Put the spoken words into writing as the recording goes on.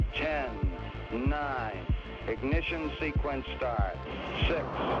10, 9, ignition sequence start. 6.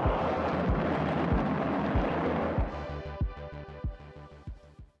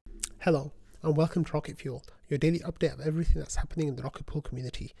 Hello, and welcome to Rocket Fuel, your daily update of everything that's happening in the Rocket Pool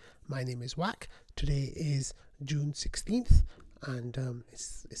community. My name is Wack. Today is June 16th, and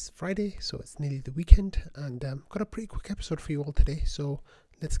it's Friday, so it's nearly the weekend, and got a pretty quick episode for you all today, so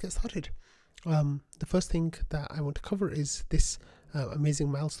let's get started. The first thing that I want to cover is this amazing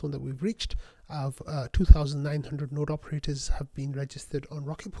milestone that we've reached of 2,900 node operators have been registered on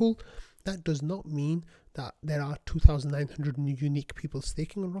Rocket Pool. That does not mean that there are 2,900 unique people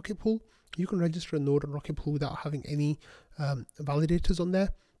staking on Rocket Pool. You can register a node on Rocket Pool without having any validators on there.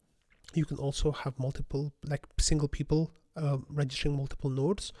 You can also have multiple, like single people registering multiple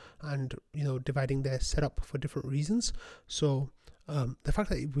nodes and, dividing their setup for different reasons. So the fact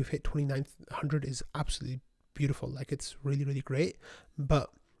that we've hit 2,900 is absolutely beautiful. Like, it's really, really great. But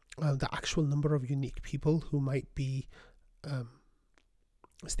the actual number of unique people who might be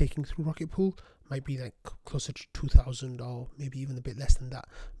staking through Rocket Pool might be like closer to 2,000 or maybe even a bit less than that.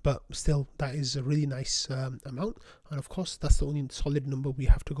 But still, that is a really nice amount. And of course, that's the only solid number we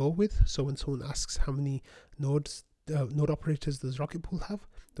have to go with. So when someone asks how many node operators does Rocket Pool have,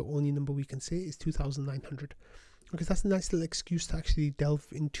 the only number we can say is 2,900. Because that's a nice little excuse to actually delve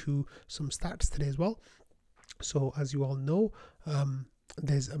into some stats today as well. So as you all know,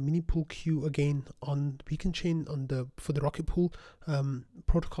 there's a mini pool queue again on the Beacon chain for the Rocket Pool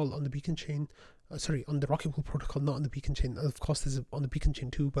protocol on the Beacon chain. On the Rocket Pool protocol, not on the Beacon chain. Of course, there's on the Beacon chain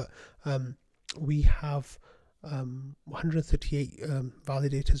too, but we have 138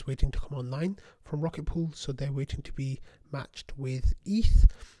 validators waiting to come online from Rocket Pool, so they're waiting to be matched with ETH.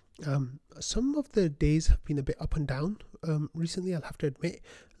 Some of the days have been a bit up and down recently, I'll have to admit.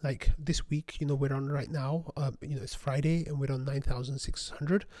 Like this week, we're on right now, it's Friday and we're on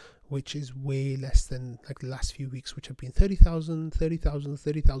 9,600, which is way less than like the last few weeks, which have been 30,000, 30,000,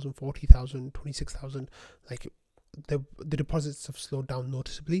 30,000, 40,000, 26,000. Like the deposits have slowed down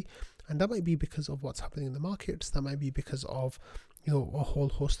noticeably, and that might be because of what's happening in the markets. That might be because of a whole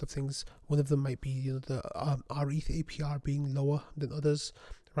host of things. One of them might be our ETH APR being lower than others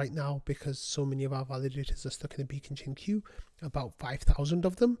right now because so many of our validators are stuck in the Beacon chain queue, about 5,000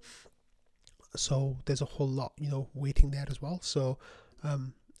 of them. So there's a whole lot waiting there as well. So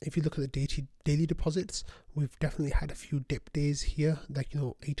if you look at the daily deposits, we've definitely had a few dip days here, like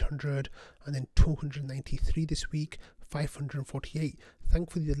 800 and then 293 this week, 548.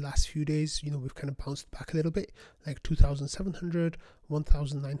 Thankfully, the last few days, we've kind of bounced back a little bit, like 2,700,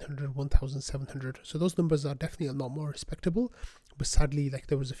 1,900, 1,700. So those numbers are definitely a lot more respectable. But sadly, like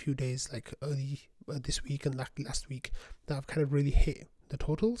there was a few days like early this week and last week that have kind of really hit the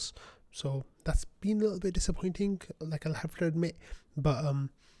totals. So that's been a little bit disappointing, like I'll have to admit. But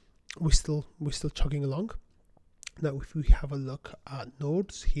we're still chugging along. Now, if we have a look at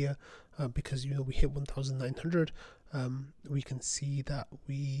nodes here, because we hit 1,900, we can see that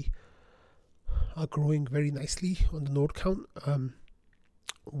we are growing very nicely on the node count,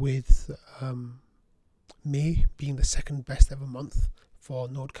 with May being the second best ever month for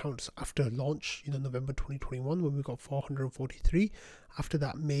node counts after launch, November 2021, when we got 443. After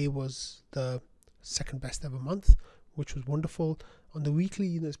that, May was the second best ever month, which was wonderful. On the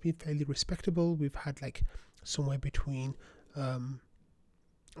weekly, it's been fairly respectable. We've had like somewhere between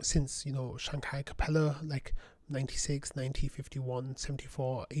since Shanghai Capella, like 96, 90, 51,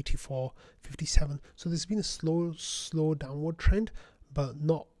 74, 84, 57. So there's been a slow downward trend, but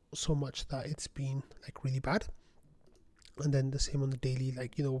not so much that it's been like really bad. And then the same on the daily,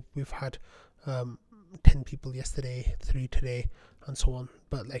 like we've had 10 people yesterday, 3 today, and so on.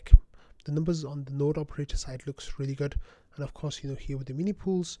 But like the numbers on the node operator side looks really good. And of course, here with the mini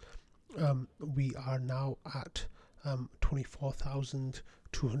pools, we are now at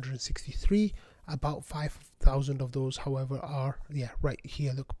 24,263. About 5,000 of those, however, are right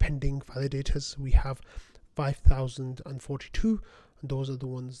here. Look, pending validators. We have 5,042, and those are the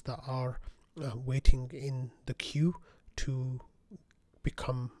ones that are waiting in the queue to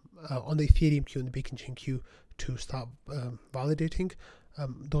become on the Ethereum queue and the Beacon chain queue to start validating.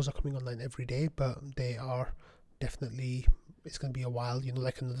 Those are coming online every day, but they are definitely, it's going to be a while,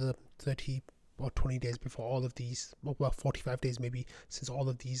 like another 30 or 20 days before all of these, well, 45 days maybe, since all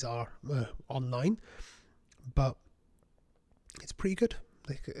of these are online. But it's pretty good.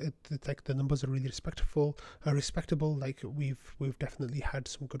 Like the numbers are really respectable. Like we've definitely had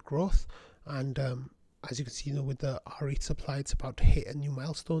some good growth, and as you can see, with the R8 supply, it's about to hit a new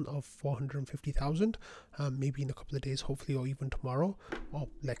milestone of 450,000. Maybe in a couple of days, hopefully, or even tomorrow, or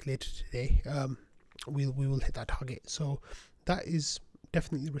like later today, we will hit that target. So that is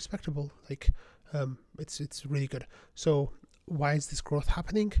definitely respectable. Like it's really good. So why is this growth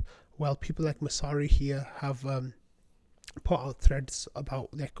happening? Well, people like Messari here have put out threads about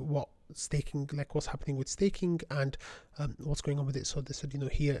like what staking, like what's happening with staking and what's going on with it. So they said,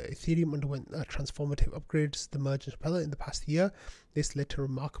 here Ethereum underwent transformative upgrades, the merge and Shapella in the past year. This led to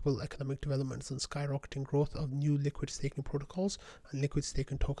remarkable economic developments and skyrocketing growth of new liquid staking protocols and liquid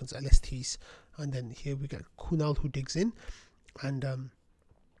staking tokens, LSTs. And then here we get Kunal who digs in, and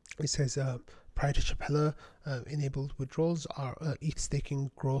it says prior to Shapella enabled withdrawals, our ETH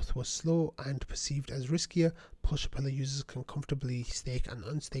staking growth was slow and perceived as riskier. Post Shapella users can comfortably stake and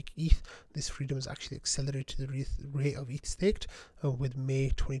unstake ETH. This freedom has actually accelerated the rate of ETH staked, with May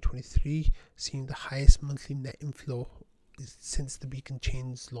 2023 seeing the highest monthly net inflow since the Beacon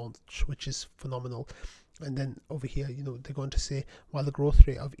Chain's launch, which is phenomenal. And then over here, they're going to say, while the growth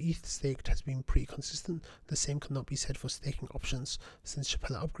rate of ETH staked has been pretty consistent, the same cannot be said for staking options. Since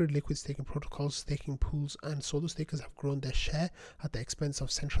Shapella upgrade, liquid staking protocols, staking pools, and solo stakers have grown their share at the expense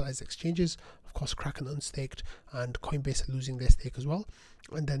of centralized exchanges. Of course, Kraken unstaked and Coinbase are losing their stake as well.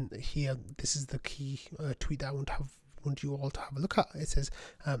 And then here, this is the key tweet that I want you all to have a look at. It says,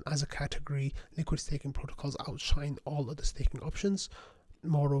 as a category, liquid staking protocols outshine all other staking options.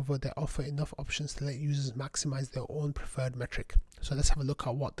 Moreover, they offer enough options to let users maximize their own preferred metric. So let's have a look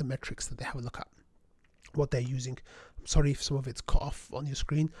at what the metrics that they have a look at, what they're using. I'm sorry if some of it's cut off on your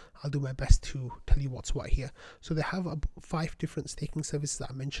screen. I'll do my best to tell you what's what here. So they have 5 different staking services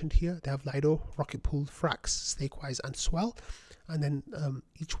that I mentioned here. They have Lido, Rocket Pool, Frax, Stakewise, and Swell. And then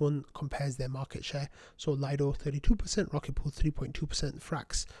each one compares their market share. So Lido 32%, Rocket Pool 3.2%,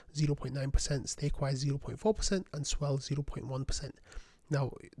 Frax 0.9%, Stakewise 0.4%, and Swell 0.1%.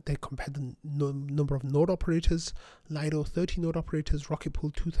 Now, they compared the number of node operators. Lido, 30 node operators. Rocket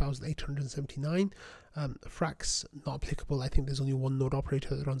Pool, 2,879. Frax, not applicable. I think there's only one node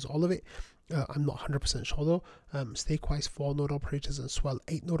operator that runs all of it. I'm not 100% sure though. Stakewise, 4 node operators, and Swell,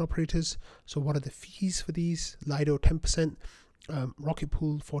 8 node operators. So what are the fees for these? Lido, 10%. Rocket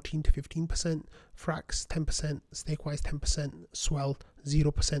Pool, 14 to 15%. Frax, 10%. Stakewise, 10%. Swell,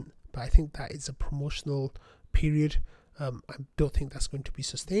 0%. But I think that is a promotional period. I don't think that's going to be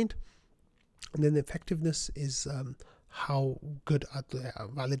sustained. And then the effectiveness is how good at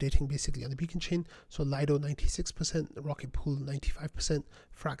validating basically on the Beacon chain. So Lido 96%, Rocket Pool 95%,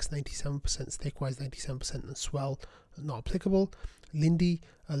 Frax 97%, Stakewise 97%, and Swell not applicable. Lindy,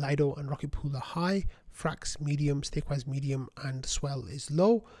 Lido, and Rocket Pool are high. Frax medium, Stakewise medium, and Swell is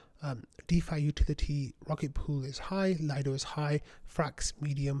low. DeFi utility, Rocket Pool is high, Lido is high, Frax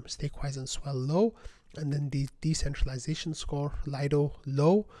medium, Stakewise, and Swell low. And then the decentralization score, Lido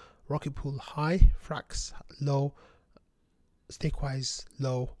low, Rocket Pool high, Frax low, Stakewise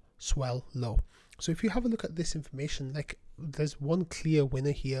low, Swell low. So if you have a look at this information, like there's one clear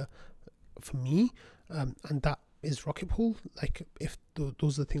winner here for me, and that is Rocket Pool. Like if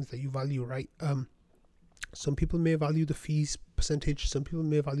those are the things that you value, right? Some people may value the fees percentage, some people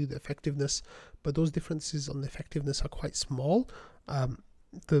may value the effectiveness, but those differences on the effectiveness are quite small.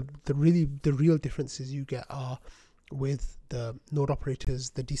 The real differences you get are with the node operators,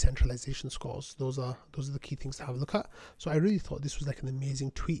 the decentralization scores. Those are the key things to have a look at. So I really thought this was like an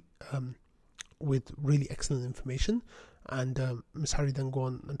amazing tweet with really excellent information. And Messari then go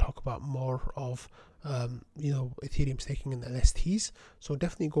on and talk about more of Ethereum staking and LSTs. So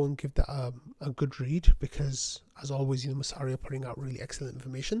definitely go and give that a good read, because as always, Messari are putting out really excellent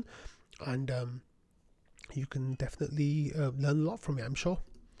information, and you can definitely learn a lot from it, I'm sure.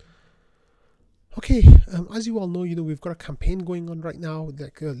 Okay, as you all know, we've got a campaign going on right now,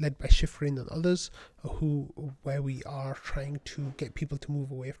 led by Shifrin and others, where we are trying to get people to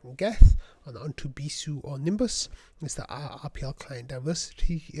move away from Geth and onto Bisu or Nimbus. It's the RPL client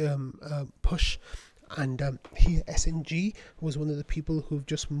diversity push. And here SNG was one of the people who've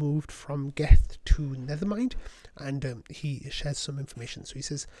just moved from Geth to Nethermind, and he shares some information. So he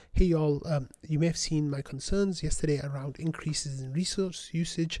says, hey y'all, you may have seen my concerns yesterday around increases in resource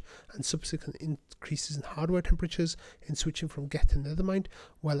usage and subsequent increases in hardware temperatures in switching from Geth to Nethermind.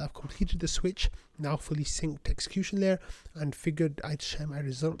 Well, I've completed the switch, now fully synced execution layer, and figured I'd share my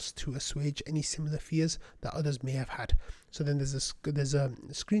results to assuage any similar fears that others may have had. So then there's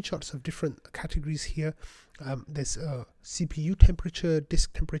screenshots of different categories here. There's CPU temperature,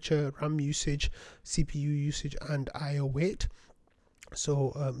 disk temperature, RAM usage, CPU usage, and IO weight.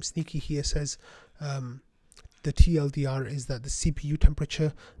 So Sneaky here says the TLDR is that the CPU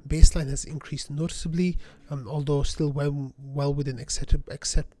temperature baseline has increased noticeably, although still well within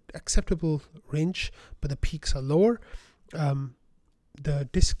acceptable range, but the peaks are lower. The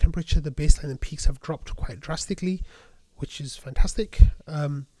disk temperature, the baseline and peaks have dropped quite drastically, which is fantastic.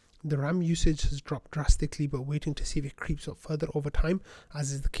 The RAM usage has dropped drastically, but waiting to see if it creeps up further over time,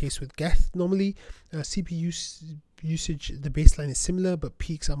 as is the case with Geth normally. CPU usage, the baseline is similar, but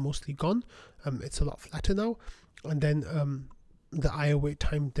peaks are mostly gone. It's a lot flatter now. And then the IO wait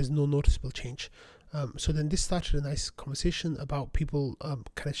time, there's no noticeable change. So then this started a nice conversation about people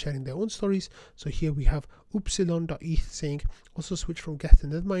kind of sharing their own stories. So here we have Upsilon.eth saying, also switched from Geth to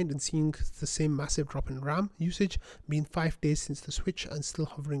Nethermind and seeing the same massive drop in RAM usage, been 5 days since the switch and still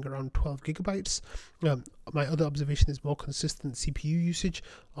hovering around 12 gigabytes. My other observation is more consistent CPU usage.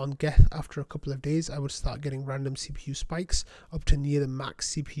 On Geth, after a couple of days, I would start getting random CPU spikes up to near the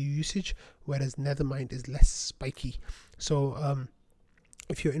max CPU usage, whereas Nethermind is less spiky. So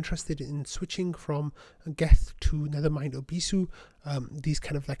if you're interested in switching from Geth to Nethermind or Bisu, these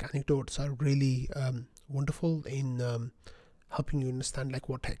kind of like anecdotes are really wonderful in helping you understand like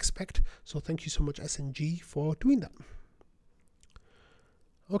what to expect. So thank you so much SNG for doing that.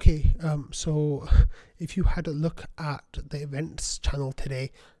 Okay, so if you had a look at the events channel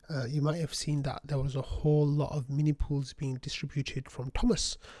today, you might have seen that there was a whole lot of mini pools being distributed from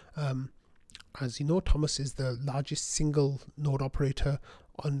Thomas. As you know, Thomas is the largest single node operator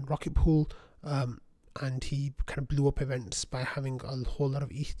on Rocket Pool, and he kind of blew up events by having a whole lot of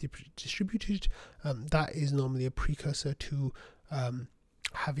ETH distributed. That is normally a precursor to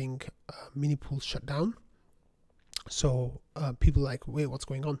having mini pools shut down. So people are like, wait, what's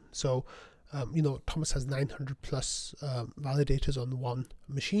going on? So Thomas has 900 plus validators on one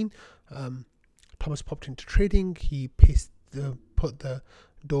machine. Thomas popped into trading. He put the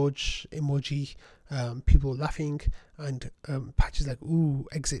Doge emoji, people laughing, and Patch is like, ooh,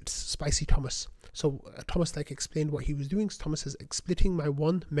 exits, spicy Thomas. So Thomas explained what he was doing. So Thomas says, splitting my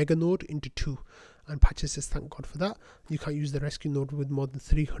one mega node into two, and Patch says, thank God for that. You can't use the rescue node with more than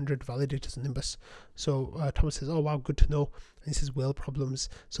 300 validators in Nimbus. So Thomas says, oh wow, good to know. And he says, whale problems.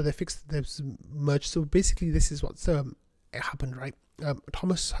 So they've merged. So basically this is what's it happened, right?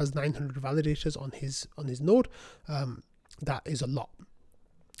 Thomas has 900 validators on his node. That is a lot.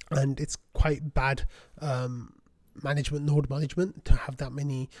 And it's quite bad node management to have that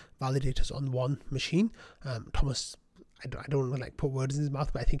many validators on one machine. Thomas, I don't want to put words in his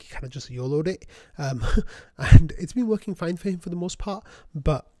mouth, but I think he kind of just YOLO'd it. And it's been working fine for him for the most part.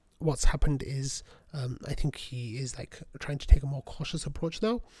 But what's happened is I think he is trying to take a more cautious approach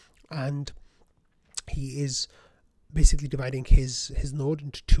now. And he is basically dividing his node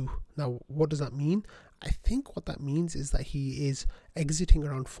into two. Now, what does that mean? I think what that means is that he is exiting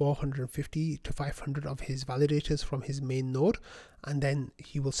around 450 to 500 of his validators from his main node, and then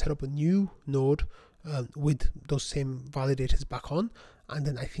he will set up a new node with those same validators back on, and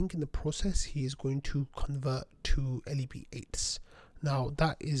then I think in the process he is going to convert to LEB8s. Now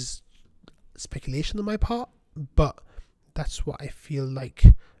that is speculation on my part, but that's what I feel like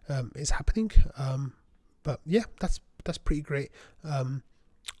is happening. But yeah, that's pretty great.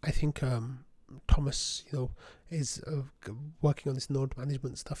 I think Thomas, is working on this node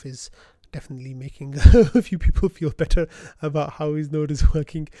management stuff is definitely making a few people feel better about how his node is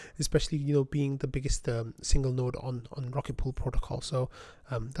working, especially being the biggest single node on Rocket Pool protocol. So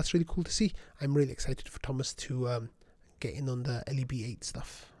that's really cool to see. I'm really excited for Thomas to get in on the LEB8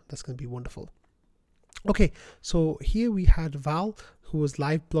 stuff. That's going to be wonderful. Okay, so here we had Val, who was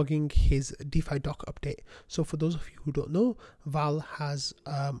live blogging his DeFi doc update. So for those of you who don't know, Val has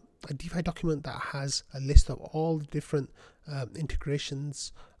a DeFi document that has a list of all the different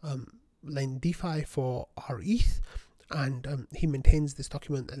integrations in DeFi for rETH, and he maintains this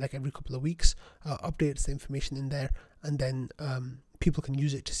document every couple of weeks, updates the information in there, and then people can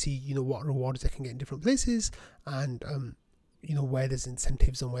use it to see what rewards they can get in different places, and where there's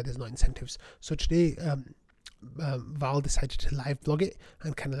incentives and where there's not incentives. So today Val decided to live blog it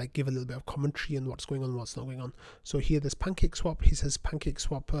and kind of give a little bit of commentary on what's going on and what's not going on. So here there's PancakeSwap. He says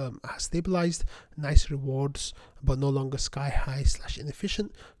PancakeSwap has stabilized, nice rewards, but no longer sky high /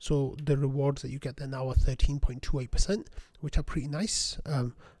 inefficient. So the rewards that you get there now are 13.28%, which are pretty nice.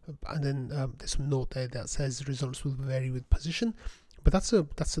 And then there's some note there that says results will vary with position. But that's a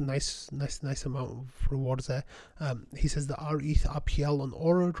nice amount of rewards there. He says the rETH RPL on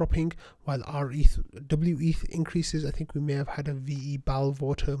Aura dropping, while rETH WETH increases. I think we may have had a VE BAL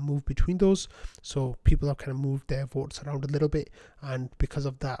voter move between those, so people have kind of moved their votes around a little bit, and because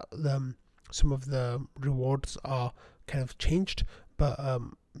of that, some of the rewards are kind of changed. But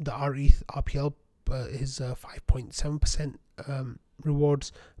the rETH RPL is 5.7%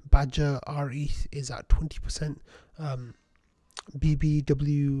 rewards. Badger rETH is at 20%.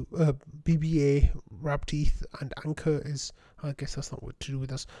 BBA, Wrapped ETH, and Anchor is I guess that's not what to do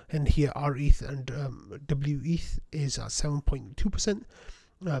with us. And here RETH and WETH is at 7.2%.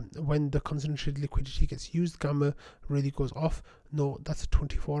 When the concentrated liquidity gets used, gamma really goes off. No, that's a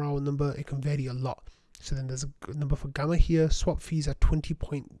 24-hour number. It can vary a lot. So then there's a number for gamma here. Swap fees are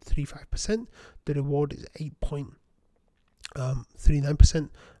 20.35%. The reward is 8.39%,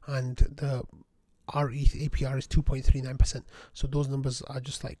 and the RETH APR is 2.39%. So those numbers are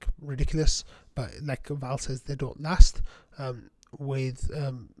just like ridiculous, but like Val says, they don't last. With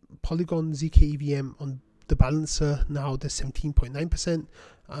Polygon ZK EVM on the balancer now, there's 17.9%,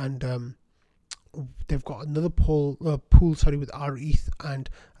 and they've got another pool with RETH and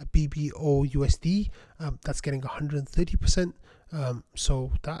a BBO USD that's getting 130%.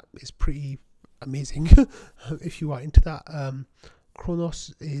 So that is pretty amazing if you are into that.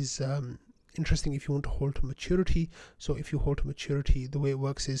 Kronos is interesting if you want to hold to maturity. So if you hold to maturity, the way it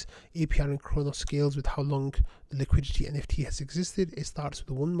works is APR in Kronos scales with how long the liquidity NFT has existed. It starts with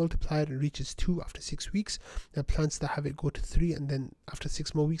a 1 multiplier and reaches 2 after 6 weeks. There are plans to have it go to 3 and then after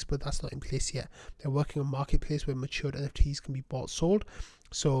 6 more weeks, but that's not in place yet. They're working on marketplace where matured NFTs can be bought, sold.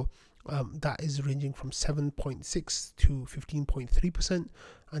 So that is ranging from 7.6 to 15.3%,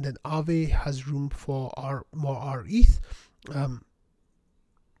 and then Aave has room for more RETH.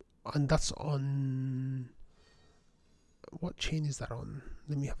 And that's on, what chain is that on?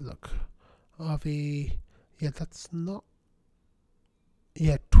 Let me have a look. Aave, yeah, that's not,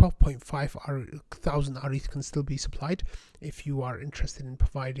 yeah, 12.5 thousand RETH can still be supplied if you are interested in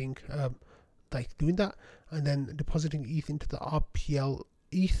providing like doing that, and then depositing ETH into the RPL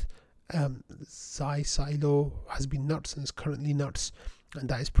ETH. Silo has been nuts and is currently nuts, and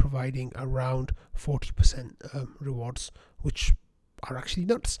that is providing around 40% rewards, which are actually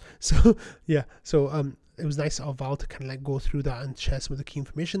nuts. So yeah, so it was nice of Val to kind of like go through that and share some of the key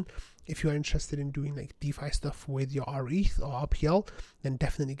information. If you are interested in doing like DeFi stuff with your RETH or RPL, then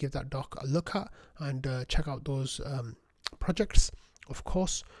definitely give that doc a look at and check out those projects. Of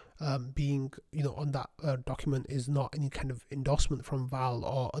course, being on that document is not any kind of endorsement from Val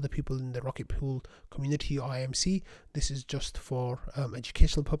or other people in the Rocket Pool community or IMC. This is just for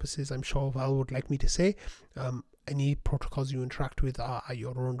educational purposes. I'm sure Val would like me to say any protocols you interact with are at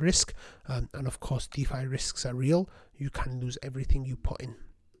your own risk, and of course DeFi risks are real. You can lose everything you put in.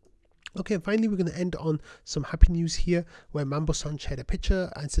 Okay, finally we're going to end on some happy news here, where Mambo-san shared a picture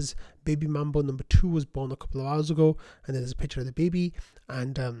and says baby Mambo number 2 was born a couple of hours ago, and there's a picture of the baby,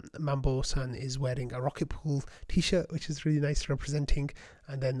 and Mambo-san is wearing a Rocket Pool t-shirt, which is really nice, representing.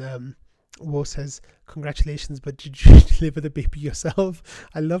 And then Wo says, congratulations, but did you deliver the baby yourself?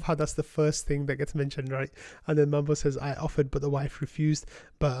 I love how that's the first thing that gets mentioned, right? And then Mambo says, I offered but the wife refused.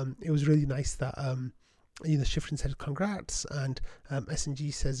 But it was really nice that Shifrin said congrats, and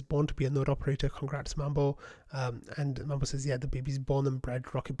SNG says born to be a node operator, congrats Mambo. And Mambo says, yeah, the baby's born and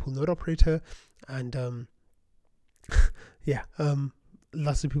bred Rocket Pool node operator. And yeah,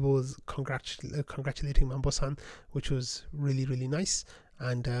 lots of people was congratulating Mambo-san, which was really, really nice.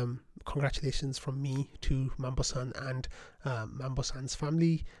 And congratulations from me to Mambo-san and Mambo-san's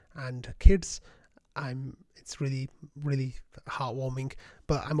family and kids. It's really, really heartwarming,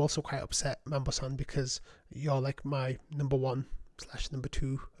 but I'm also quite upset, Mambo-san, because you're like my number 1 / number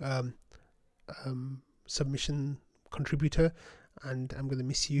 2 submission contributor, and I'm gonna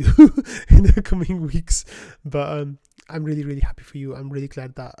miss you in the coming weeks. But I'm really, really happy for you. I'm really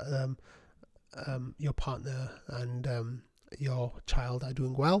glad that your partner and your child are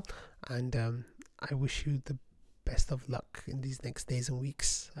doing well, and I wish you the best of luck in these next days and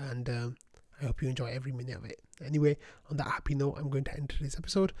weeks, and I hope you enjoy every minute of it. Anyway, on that happy note, I'm going to end today's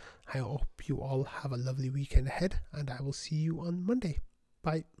episode. I hope you all have a lovely weekend ahead, and I will see you on Monday.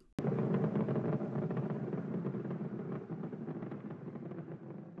 Bye.